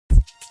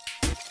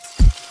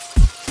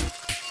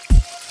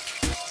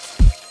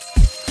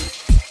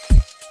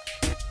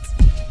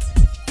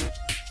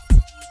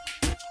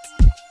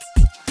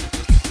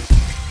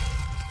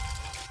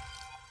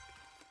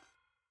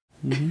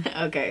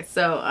Okay,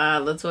 so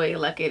Letoya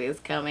Luckett is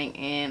coming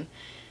in.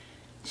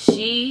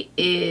 She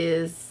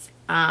is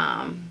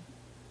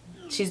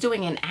she's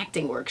doing an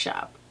acting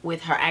workshop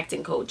with her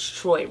acting coach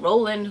Troy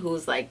Rowland,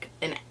 who's like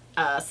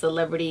a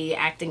celebrity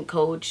acting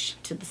coach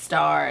to the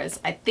stars.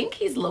 I think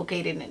he's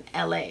located in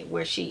LA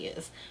where she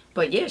is.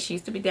 But yeah, she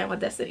used to be down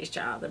with Destiny's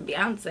Child and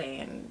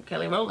Beyonce and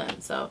Kelly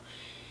Rowland. So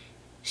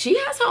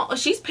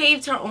she's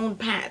paved her own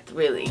path,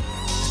 really.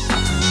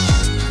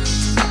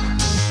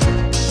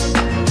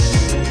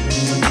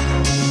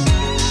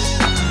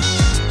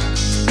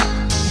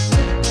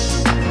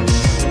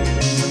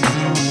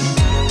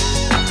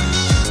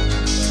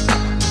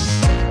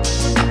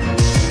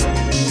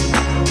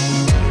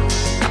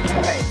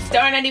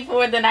 Star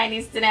 94, the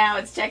 90s to now.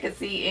 It's Checka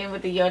Cee in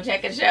with the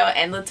Yochecka show,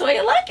 and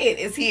Letoya Luckett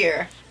is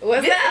here.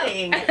 What's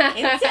visiting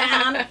in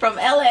town from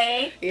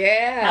LA.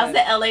 Yeah. How's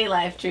the LA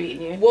life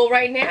treating you? Well,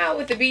 right now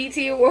with the BET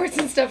Awards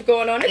and stuff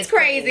going on, it's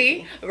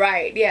crazy.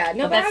 Right? Yeah.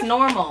 No, but that's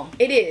normal.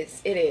 It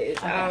is. It is.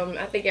 Okay.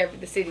 I think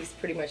the city's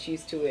pretty much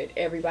used to it.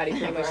 Everybody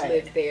pretty much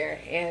lives there,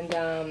 and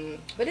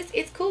but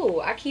it's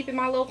cool. I keep in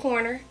my little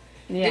corner.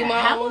 Yeah. Do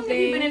my How own long thing.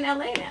 have you been in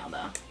LA now,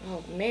 though?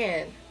 Oh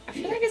man. I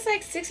feel like it's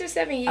like 6 or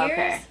 7 years.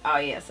 Okay. Oh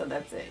yeah, so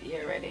that's it.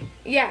 You're ready.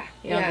 Yeah.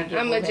 Yeah.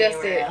 I'm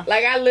adjusted.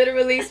 Like I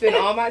literally spend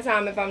all my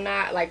time, if I'm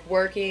not like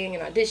working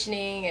and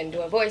auditioning and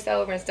doing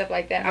voiceover and stuff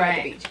like that, I'm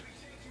at the beach,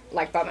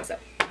 like by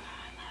myself. Oh, I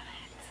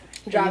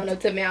love it. Driving up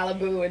to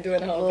Malibu and doing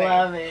the whole thing.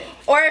 Love it.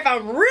 Or if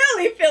I'm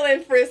really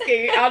feeling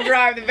frisky, I'll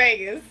drive to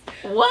Vegas.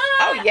 What?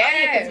 Oh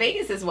yeah. Because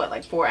Vegas is what,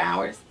 like 4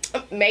 hours?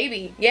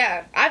 Maybe.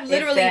 Yeah. I've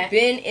literally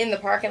been in the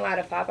parking lot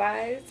of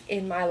Popeyes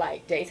in my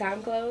like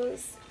daytime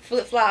clothes.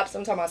 Flip-flops,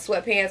 I'm talking about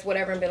sweatpants,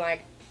 whatever, and been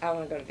like, I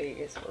want to go to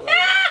Vegas.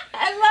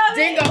 I love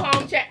Didn't go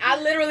home, check.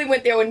 I literally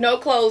went there with no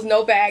clothes,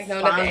 no bags,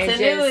 no nothing.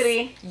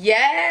 Spontaneity.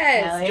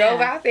 Yes, drove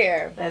out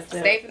there. That's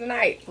stayed for the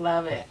night.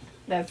 Love it.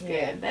 That's good.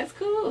 Yeah. That's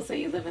cool. So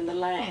you live in the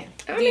lane.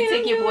 Do you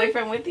take your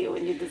boyfriend with you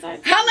when you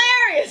decide to?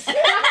 Hilarious!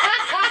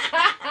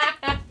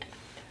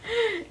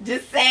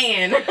 Just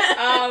saying.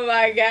 Oh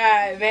my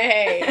God,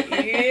 man.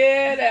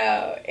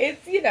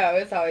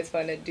 It's always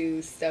fun to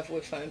do stuff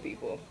with fun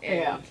people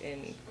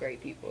and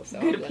great people. So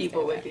good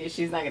people with you.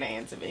 She's not gonna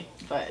answer me,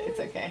 but it's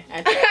okay.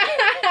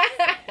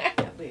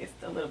 At least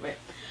a little bit.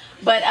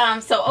 But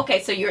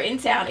so you're in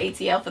town,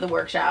 ATL, for the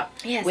workshop.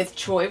 Yes. With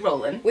Troy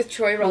Rowland. With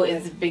Troy Rowland, who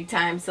is a big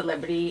time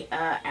celebrity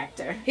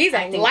actor. He's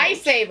a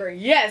lifesaver.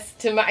 Yes,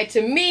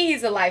 to me,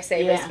 he's a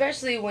lifesaver.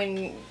 Especially when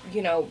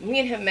me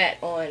and him met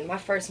on my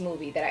first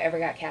movie that I ever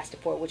got casted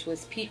for, which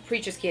was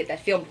Preacher's Kid, that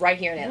filmed right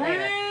here in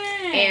Atlanta,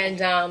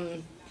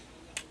 and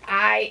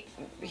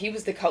he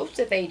was the coach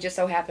that they just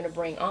so happened to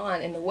bring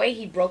on, and the way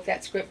he broke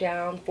that script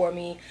down for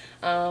me,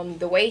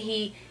 the way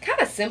he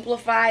kind of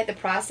simplified the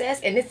process,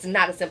 and it's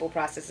not a simple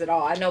process at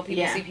all. I know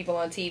people see people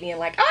on TV and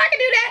like, oh, I can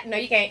do that. No,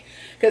 you can't,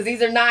 because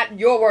these are not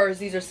your words,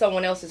 these are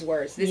someone else's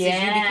words. This is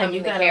you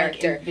becoming the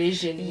character. Like,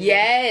 envision.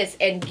 Yes,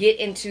 and get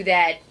into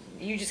that.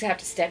 You just have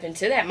to step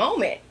into that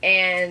moment,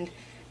 and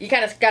you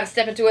kind of got to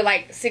step into it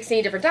like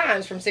 16 different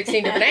times from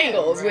 16 different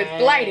angles with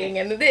lighting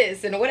and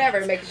this and whatever,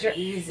 and making sure.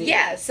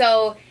 Yeah,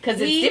 so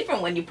because it's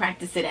different when you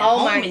practice it at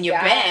home in your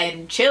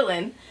bed,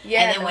 chilling.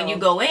 Yeah, and then when you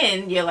go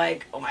in, you're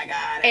like, oh my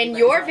God. And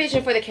your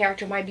vision for the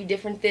character might be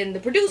different than the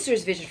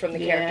producer's vision from the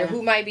character,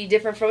 who might be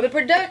different from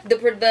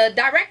the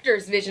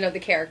director's vision of the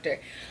character.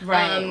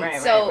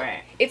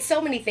 Right. It's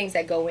so many things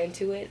that go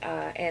into it,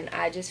 and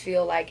I just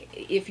feel like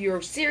if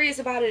you're serious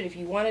about it, if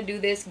you want to do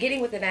this, getting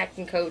with an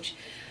acting coach.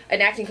 An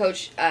acting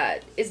coach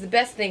is the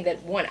best thing that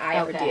I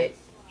ever did.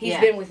 He's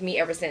been with me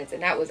ever since,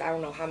 and that was, I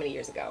don't know how many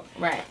years ago.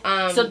 Right.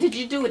 So did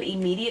you do it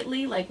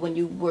immediately, like when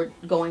you were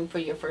going for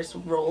your first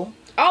role?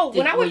 Oh,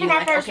 when I went for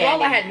my first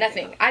role, I had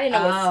nothing. I didn't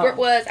know what the script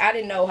was. I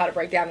didn't know how to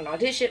break down an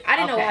audition. I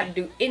didn't know how to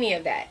do any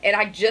of that. And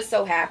I just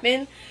so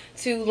happened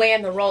to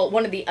land the role,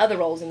 one of the other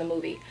roles in the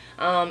movie.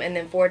 And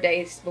then 4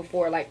 days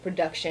before like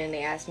production,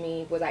 they asked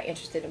me, was I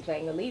interested in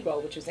playing the lead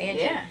role, which was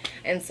Angie. Yeah.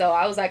 And so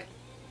I was like,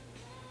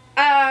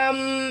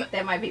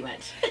 that might be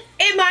much.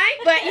 It might,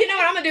 but you know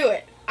what? I'm gonna do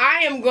it.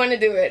 I am going to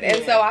do it.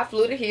 And so I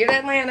flew here to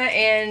Atlanta,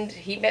 and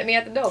he met me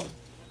at the door.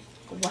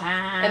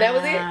 Wow. And that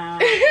was it.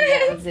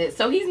 That was it.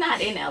 So he's not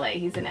in LA.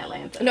 He's in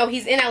Atlanta. No,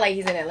 he's in LA.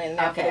 He's in Atlanta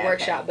now for the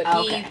workshop. But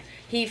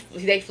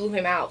they flew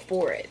him out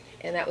for it,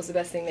 and that was the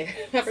best thing they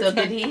ever done.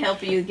 So did he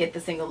help you get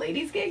the Single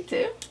Ladies gig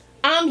too?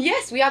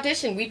 Yes, we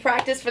auditioned. We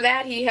practiced for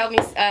that. He helped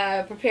me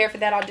prepare for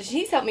that audition.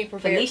 He's helped me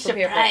prepare for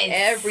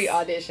every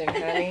audition,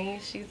 honey.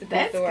 She's the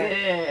best.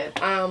 That's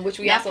good. Which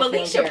we also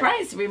Felicia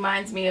Price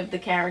reminds me of the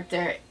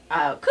character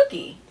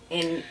Cookie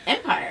in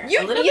Empire. They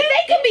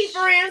could be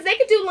friends. They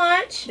could do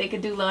lunch. They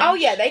could do lunch. Oh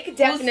yeah, they could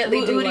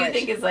definitely do lunch. Who do you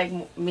think is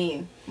like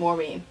mean? More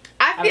mean?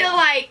 I feel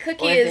like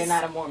Cookie is. Or is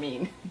there not a more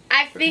mean?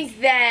 I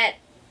think that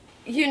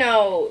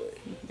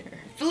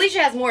Felicia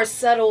has more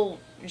subtle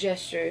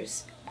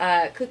gestures.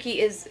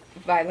 Cookie is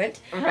violent.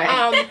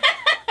 Right.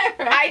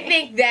 I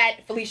think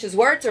that Felicia's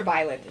words are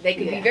violent. They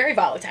could be very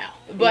volatile.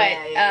 But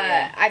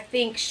I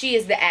think she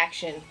is the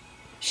action.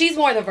 She's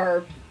more the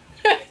verb.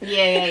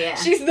 Yeah.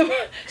 She's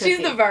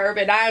the verb,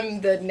 and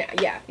I'm the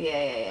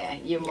Yeah.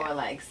 You're more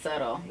like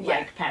subtle,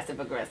 like passive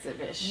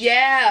aggressive-ish.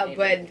 Yeah, maybe.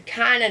 But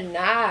kind of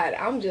not.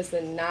 I'm just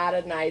not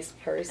a nice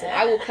person.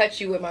 I will cut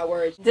you with my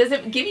words. Does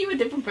it give you a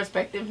different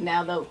perspective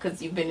now, though,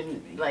 because you've been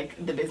in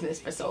like the business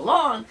for so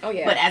long? Oh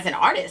yeah. But as an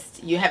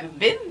artist, you haven't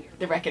been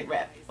the record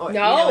rep. Or,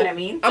 no, you know what I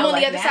mean? So, I'm on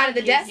like, the other side of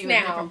the desk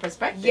now. Different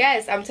perspective.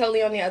 Yes, I'm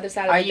totally on the other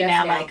side of the desk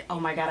now. Are you now like, oh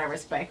my God, I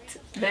respect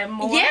them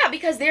more? Yeah,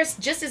 because there's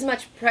just as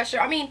much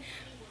pressure. I mean,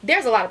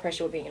 there's a lot of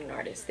pressure with being an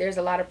artist. There's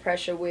a lot of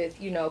pressure with,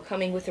 you know,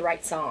 coming with the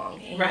right song.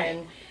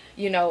 And,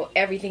 you know,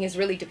 everything is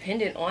really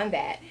dependent on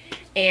that.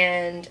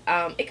 And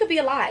it could be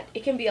a lot.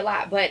 It can be a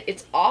lot. But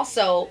it's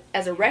also,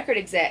 as a record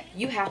exec,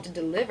 you have to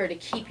deliver to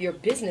keep your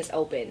business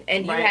open.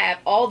 And you have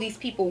all these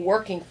people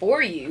working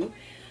for you.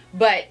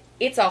 But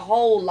it's a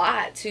whole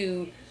lot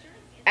to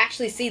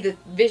actually see the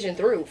vision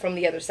through from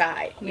the other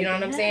side. You know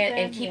what I'm saying?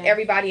 And keep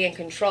everybody in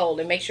control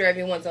and make sure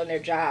everyone's on their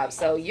job.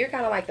 So you're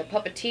kind of like the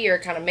puppeteer,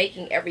 kind of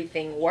making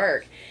everything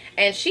work.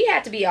 And she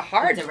had to be a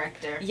hard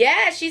director.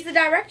 Yeah, she's the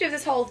director of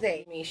this whole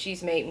thing. I mean,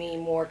 she's made me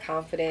more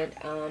confident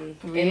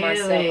in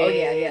myself. Oh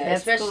yeah. That's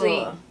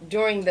especially cool.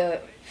 During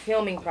the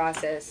filming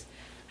process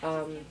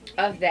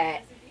of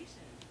that.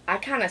 I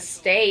kind of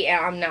stay,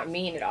 and I'm not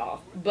mean at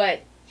all,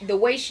 but the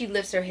way she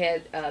lifts her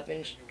head up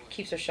and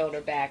keeps her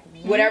shoulder back,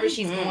 whatever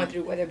she's going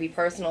through, whether it be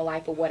personal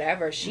life or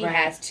whatever, she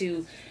has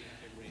to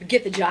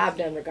get the job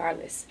done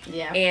regardless.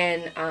 Yeah.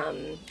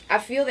 And I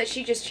feel that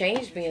she just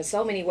changed me in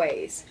so many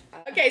ways.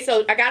 Okay,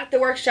 so I got the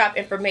workshop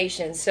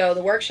information. So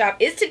the workshop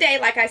is today,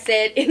 like I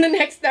said, in the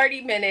next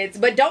 30 minutes.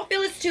 But don't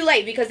feel it's too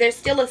late because there's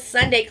still a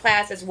Sunday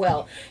class as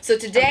well. So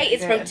today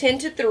it's from 10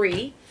 to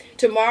 3.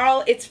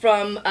 Tomorrow it's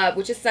from,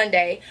 which is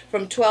Sunday,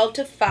 from 12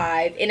 to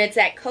 5. And it's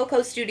at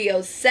Coco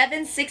Studios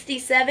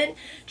 767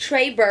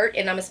 Trabert,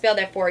 and I'm going to spell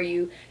that for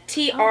you,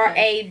 Trabert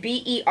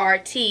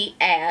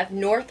Ave,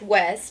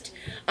 Northwest.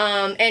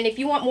 And if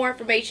you want more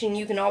information,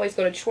 you can always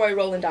go to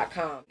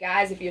TroyRowland.com.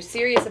 Guys, if you're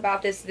serious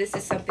about this, this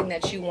is something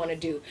that you want to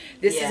do.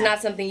 This is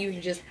not something you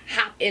can just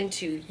hop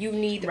into. You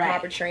need the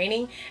proper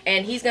training,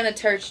 and he's gonna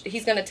touch you.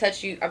 He's not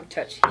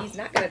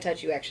gonna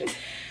touch you actually.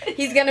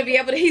 He's gonna be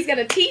able to. He's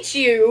gonna teach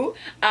you,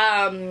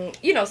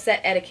 you know, set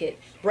etiquette,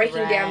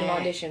 breaking down an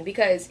audition,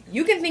 because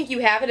you can think you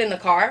have it in the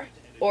car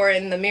or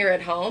in the mirror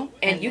at home,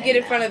 and you get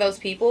in front of those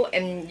people,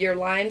 and your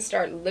lines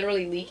start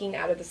literally leaking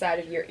out of the side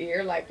of your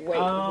ear. Like, wait,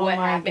 what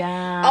happened?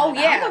 God. Oh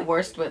yeah, I'm the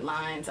worst with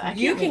lines.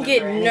 You can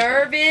get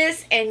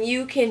nervous, and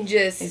you can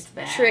just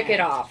trick it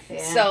off.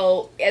 Yeah.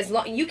 So as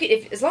long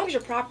as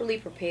you're properly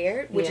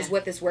prepared, which is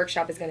what this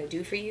workshop is going to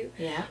do for you.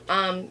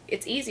 Yeah.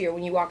 It's easier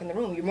when you walk in the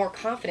room. You're more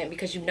confident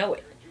because you know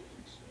it.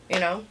 You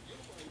know.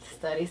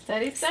 Study.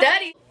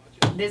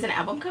 There's an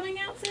album coming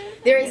out soon?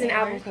 There is an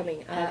album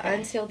coming.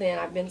 Until then,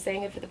 I've been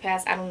saying it for the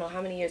past, I don't know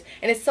how many years.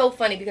 And it's so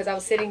funny because I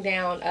was sitting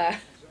down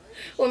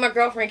with my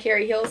girlfriend,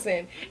 Carrie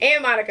Hilson,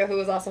 and Monica, who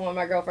was also one of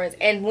my girlfriends.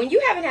 And when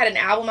you haven't had an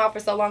album out for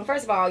so long,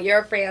 first of all,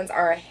 your fans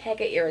are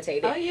hecka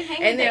irritated. Oh, you're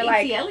hanging with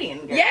the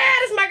ATLian girls. Yeah,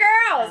 that's my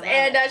girls.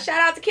 And shout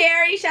out to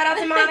Carrie. Shout out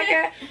to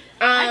Monica.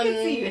 I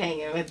can see you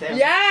hanging with them.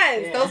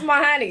 Yes, those are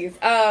my honeys.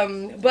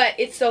 But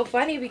it's so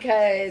funny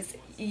because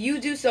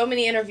you do so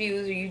many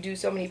interviews, or you do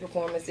so many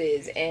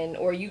performances,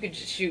 or you could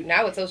just shoot.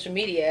 Now with social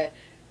media,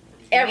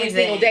 every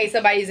single day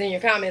somebody's in your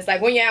comments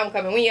like, when your album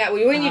coming, when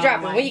you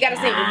dropping, when you got a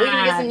single, when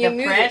you get some new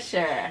music.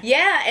 Pressure.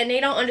 Yeah, and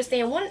they don't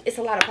understand. One, it's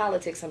a lot of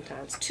politics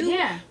sometimes. Two,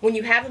 when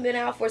you haven't been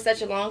out for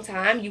such a long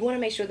time, you want to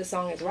make sure the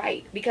song is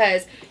right,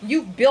 because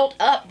you built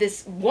up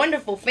this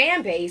wonderful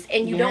fan base,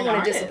 and you don't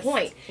want to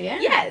disappoint.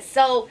 Yes,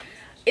 so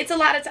it's a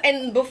lot of time.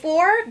 And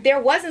before, there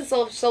wasn't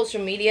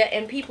social media,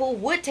 and people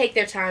would take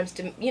their times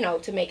to, you know,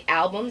 to make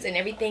albums, and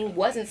everything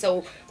wasn't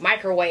so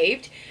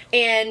microwaved.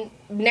 And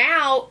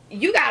now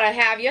you gotta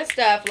have your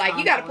stuff, like,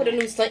 you gotta put a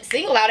new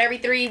single out every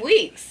 3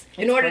 weeks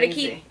in order to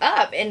keep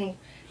up. And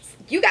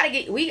you gotta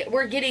get,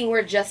 we're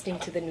adjusting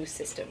to the new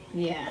system.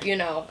 Yeah. You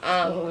know,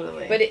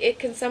 totally. But it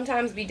can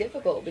sometimes be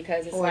difficult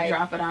because it's like,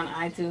 drop it on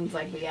iTunes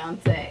like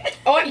Beyonce.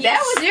 Oh, that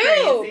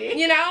was crazy.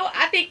 You know,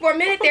 I think for a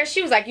minute there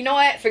she was like, you know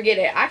what, forget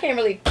it. I can't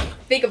really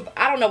think of,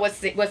 I don't know what's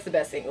the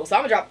best single, so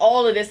I'm gonna drop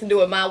all of this and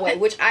do it my way,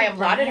 which I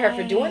applauded her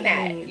for doing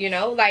that. You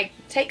know, like,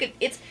 take it.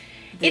 It's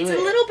a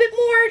little bit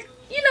more,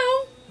 you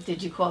know.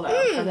 Did you call her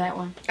out for that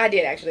one? I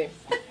did, actually.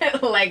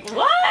 Like,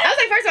 what? I was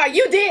like, first of all,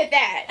 you did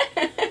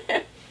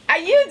that.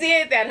 You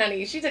did that,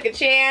 honey. She took a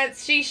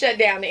chance. She shut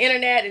down the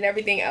internet and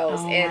everything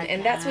else.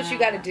 And that's what you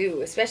got to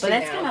do, especially now. But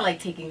that's kind of like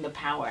taking the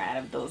power out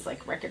of those,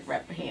 like, record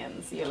rep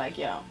hands. You're like,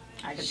 yo,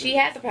 I could She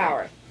had the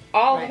power.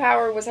 All the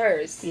power was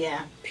hers.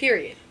 Yeah.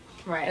 Period.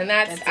 Right. And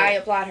that's I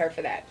applaud her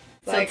for that.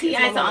 So like,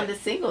 T.I.'s on the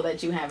single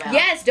that you have out.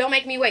 Yes, Don't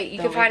Make Me Wait. You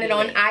can find it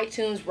on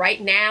iTunes right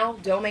now.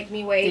 Don't Make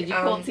Me Wait. Did you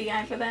call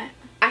T.I. for that?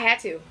 I had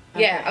to. Okay.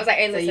 Yeah. I was like,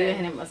 hey, listen. So you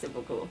and him must have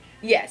been cool.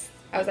 Yes.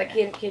 I was like,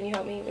 can you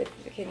help me with,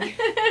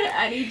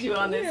 I need you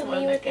on this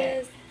one. With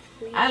this?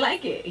 please. I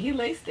like it. He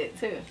laced it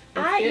too.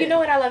 You know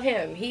what? I love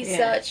him. He's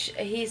Yeah.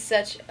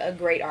 such a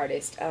great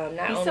artist. Not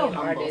He's only so an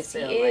humble artist,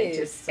 still, he like, is,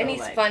 just so, and he's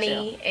like,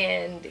 funny,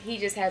 and he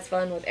just has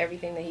fun with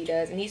everything that he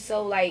does, and he's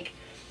so like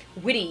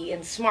witty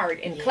and smart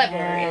and clever,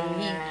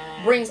 and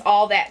he brings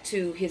all that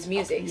to his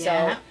music.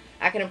 Yeah. So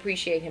I can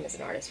appreciate him as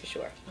an artist for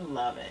sure. I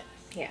love it.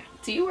 Yeah.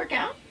 Do you work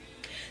out?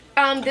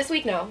 This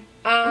week, no.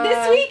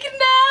 This week,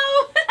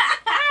 no.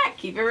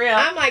 Keep it real.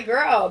 I'm like,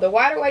 girl, the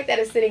water white that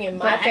is sitting in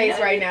my But face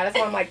right now, that's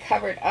why I'm like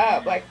covered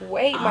up. Like,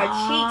 wait, my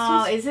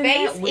cheeks, whose isn't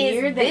face that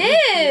weird is that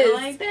this? you feel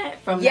like that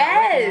from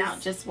not working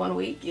out just 1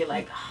 week? You're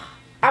like,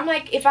 I'm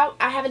like, if I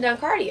haven't done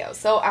cardio,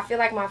 so I feel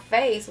like my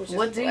face was just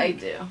what do like, you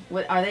do?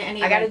 What are there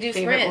any I gotta like, do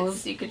favorite sprints.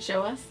 moves you could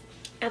show us?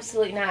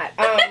 Absolutely not.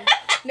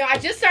 No, I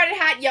just started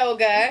hot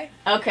yoga.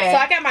 Okay. So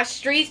I got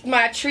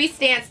my tree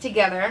stance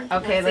together.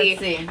 Okay, let's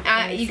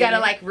see. You gotta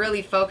like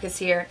really focus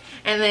here,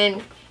 and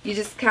then you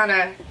just kind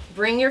of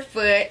bring your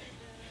foot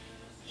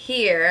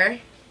here.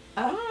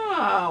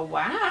 Oh,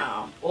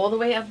 wow. All the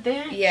way up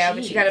there? Yeah,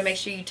 but you gotta Jeez. make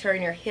sure you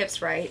turn your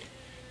hips right,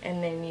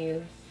 and then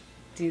you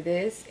do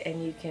this,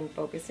 and you can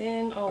focus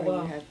in, Oh, or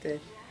wow. you have to,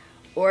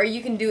 or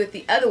you can do it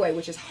the other way,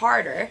 which is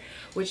harder,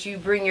 which you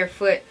bring your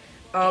foot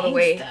all the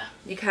way. Gangsta.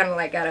 You kind of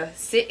like gotta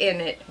sit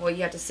in it. Well,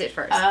 you have to sit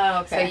first.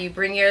 Oh, okay. So you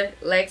bring your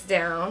legs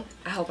down.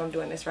 I hope I'm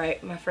doing this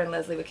right. My friend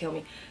Leslie would kill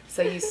me.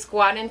 So you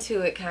squat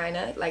into it, kind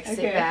of like sit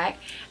Okay. back,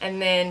 and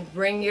then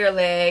bring your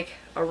leg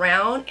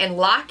around and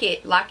lock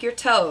it. Lock your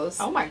toes.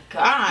 Oh my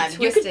God. You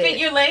Twist could fit it.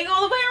 your leg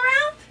all the way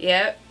around?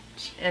 Yep.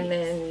 And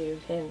then you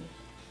can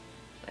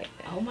like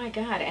that. Oh my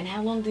God. And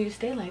how long do you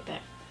stay like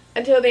that?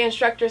 Until the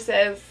instructor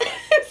says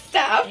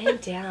Stop. and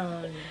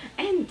down.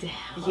 And down.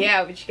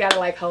 Yeah, but you gotta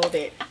like hold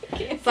it.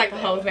 It's like a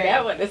whole thing.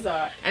 That one is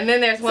hard. And then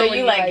there's one So where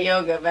you like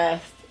yoga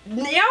best. Yo,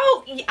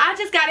 I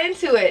just got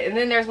into it. And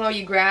then there's one where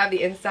you grab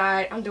the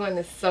inside. I'm doing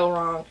this so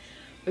wrong.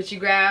 But you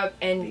grab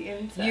and The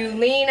inside. you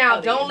lean out.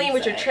 Oh, the Don't lean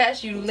with your inside.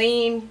 chest. You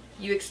lean.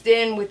 You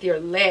extend with your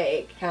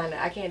leg. Kind of.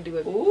 I can't do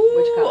it. Ooh,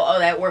 Which color? oh,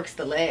 that works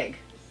the leg.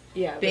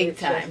 Yeah. but Big it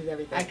stretches time.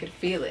 everything. I could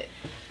feel it.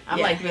 I'm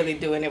Yeah. like really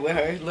doing it with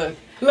her. Look.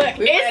 Look,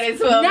 We might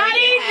it's as well not make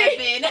it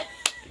easy. happen.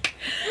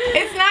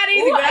 It's not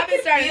easy, Ooh, but I I've been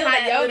could starting feel hot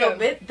that yoga. a little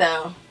bit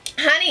though.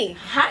 Honey,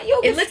 Hot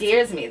yoga It looks-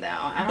 scares me though.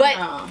 I don't but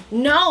know.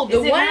 no, the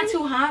Is it one not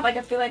too hot? Like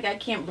I feel like I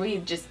can't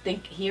breathe just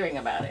hearing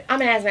about it.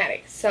 I'm an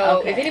asthmatic, so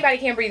Okay. if anybody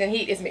can't breathe in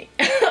heat, it's me.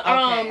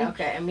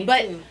 Okay, me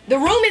but too. the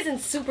room isn't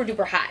super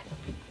duper hot.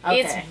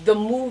 Okay. It's the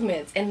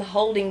movements and the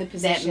holding the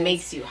positions. That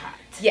makes you hot.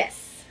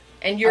 Yes,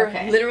 and you're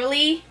Okay.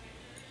 literally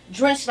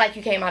drenched like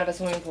you came out of a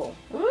swimming pool.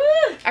 Woo.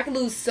 I could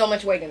lose so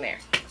much weight in there.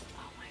 Oh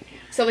my God.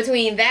 So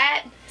between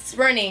that,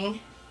 sprinting,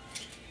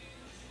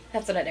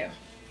 that's what I do.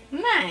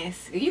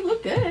 Nice. You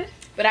look good.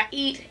 But I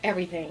eat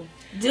everything.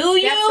 Do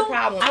you? That's the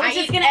problem. I was I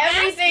just eat gonna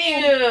everything.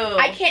 ask you.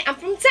 I can't. I'm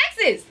from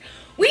Texas.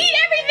 We eat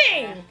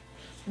everything.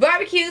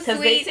 Barbecue, Because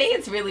they sweets. say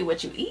it's really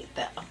what you eat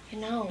though. I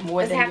know.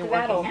 More That's than half you're the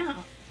battle. working out.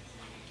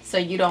 So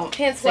you don't.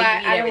 Hence so you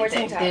why eat I don't wear everything.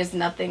 tank tops. There's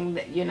nothing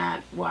that you're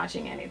not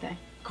watching anything.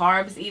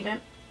 Carbs even. I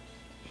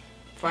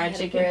Fried had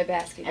chicken. a bread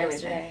basket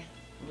everything. yesterday.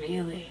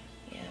 Really?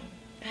 Yeah.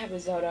 I had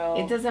risotto.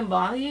 It doesn't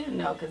bother you?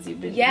 No, because you've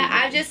been.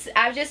 Yeah, eating.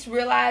 I've just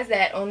realized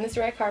that on this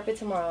red carpet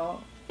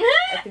tomorrow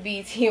at the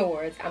BET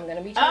Awards, I'm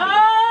gonna be chubby.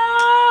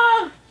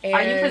 Oh! Are you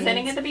And-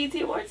 presenting at the BET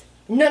Awards?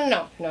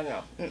 No.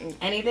 Mm-mm.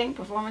 Anything?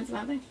 Performance?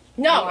 Nothing?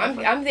 No, Are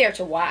you I'm there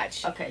to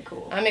watch. Okay,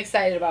 cool. I'm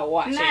excited about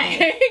watching. Nice.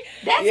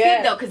 That's Yeah.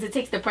 good though, because it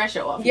takes the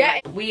pressure off. Yeah.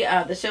 We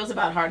the show's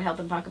about heart, health,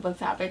 and pocketbook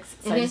topics.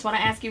 So I just want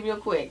to ask you real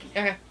quick.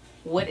 Okay.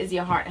 What is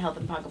your heart, health,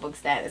 and pocketbook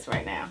status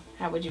right now?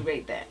 How would you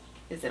rate that?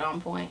 Is it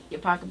on point? Your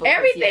pocketbook,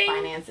 Everything. your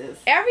finances.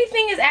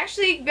 Everything is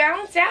actually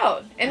balanced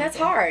out, and that's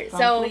Okay. hard. On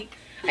So fleek.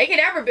 I could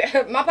never be.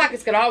 My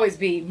pockets could always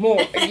be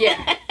more.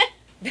 Yeah.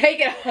 They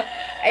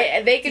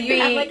could Do you be.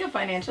 have like a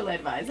financial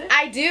advisor?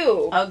 I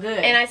do. Oh, good.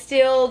 And I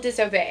still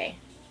disobey.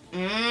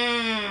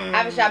 Mm. I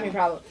have a shopping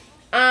problem.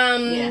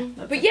 Yeah,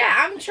 that's but okay. yeah,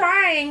 I'm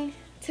trying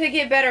to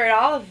get better at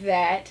all of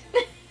that.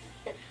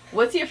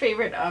 What's your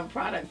favorite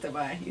product to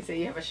buy? You say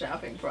you have a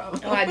shopping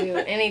problem. Oh, I do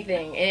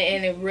anything,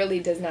 and it really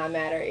does not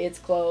matter. It's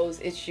clothes,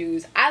 it's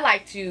shoes. I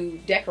like to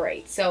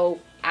decorate, so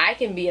I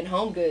can be in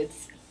home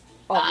goods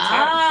all the time.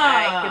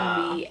 I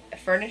can be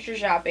furniture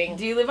shopping.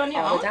 Do you live on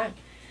your all own? the time?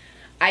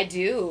 I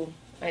do.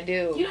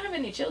 You don't have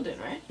any children,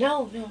 right?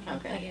 No.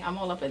 Okay, not I'm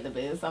all up in the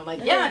biz. I'm like,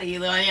 Okay. yeah, do you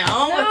live on your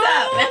own? No, What's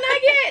up?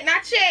 not yet.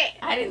 Not yet.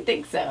 I didn't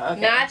think so.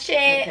 Okay. Not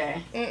yet.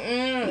 Okay.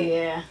 Mm-mm.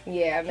 Yeah.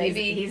 Yeah,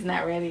 maybe. He's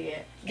not ready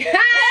yet.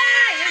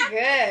 You're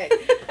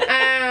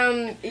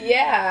good.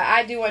 Yeah,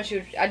 I do want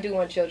you. I do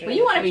want children. But in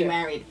you the want to be future.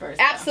 married first.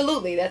 though.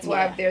 Absolutely. That's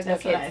why Yeah, there's no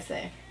that's kids. what I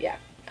say. Yeah,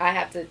 I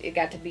have to. It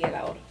got to be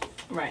allowed.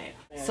 Right.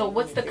 So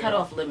what's the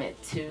cutoff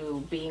limit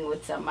to being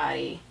with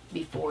somebody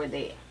before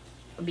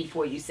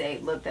you say,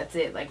 look, that's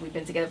it? Like, we've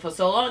been together for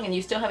so long and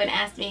you still haven't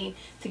asked me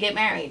to get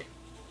married.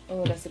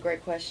 Oh, that's a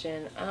great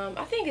question.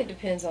 I think it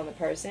depends on the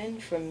person.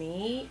 For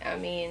me, I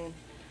mean,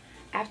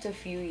 after a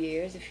few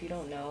years, if you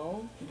don't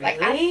know,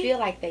 like I Really? feel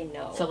like they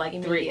know. So, like, 3.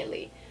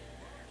 immediately.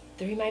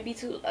 3 might be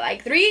too.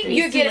 Like 3, Three's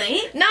you too get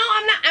late? No,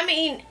 I'm not. I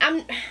mean,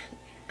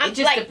 It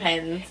just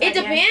depends. It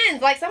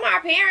depends. Like, some of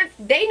our parents,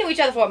 they knew each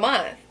other for a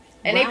month.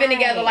 And they've been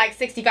together like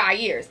 65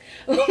 years.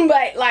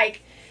 But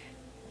like,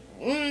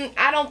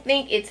 I don't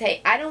think it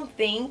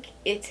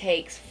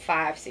takes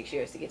 5-6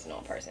 years to get to know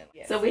a person.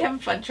 Yes. So we have a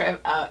fun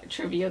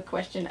trivia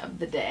question of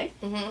the day.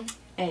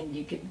 And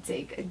you can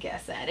take a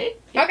guess at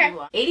it. Okay.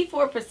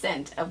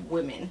 84% of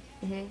women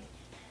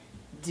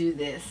do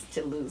this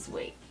to lose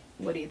weight.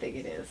 What do you think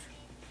it is?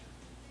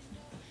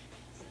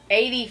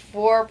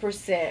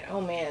 84%. Oh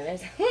man,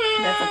 that's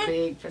a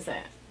big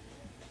percent.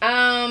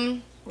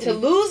 To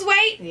lose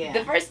weight, yeah.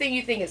 The first thing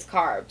you think is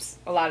carbs.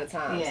 A lot of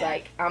times,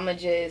 like I'ma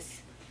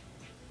just,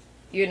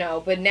 you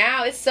know. But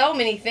now it's so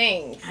many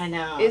things. I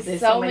know. It's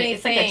so many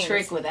it's things. Like a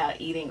trick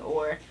without eating,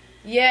 or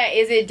yeah.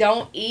 Is it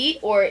don't eat,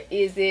 or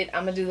is it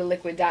I'm gonna do the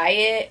liquid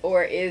diet,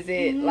 or is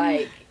it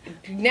like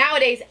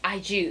nowadays I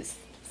juice.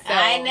 So.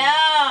 I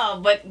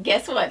know, but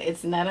guess what?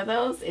 It's none of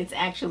those. It's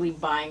actually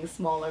buying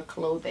smaller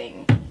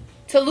clothing.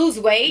 To lose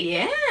weight?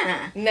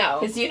 Yeah. No.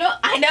 Because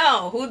I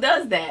know. Who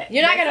does that?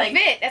 You're not going to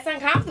fit. That's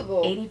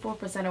uncomfortable.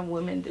 84% of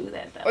women do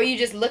that, though. Or you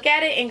just look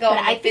at it and go, but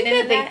I think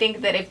that they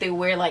think that if they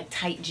wear, like,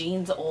 tight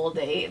jeans all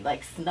day, it,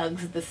 like,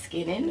 snugs the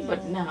skin in. No.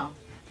 But no.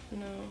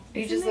 No.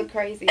 You just look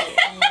crazy.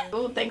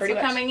 Ooh, thanks for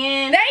coming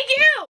in. Thank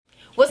you.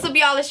 What's up,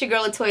 y'all? It's your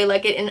girl, Letoya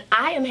Luckett, and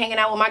I am hanging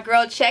out with my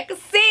girl, Checka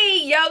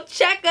Cee. Yo,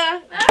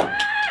 Checka. Ah,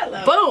 I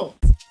love Boom.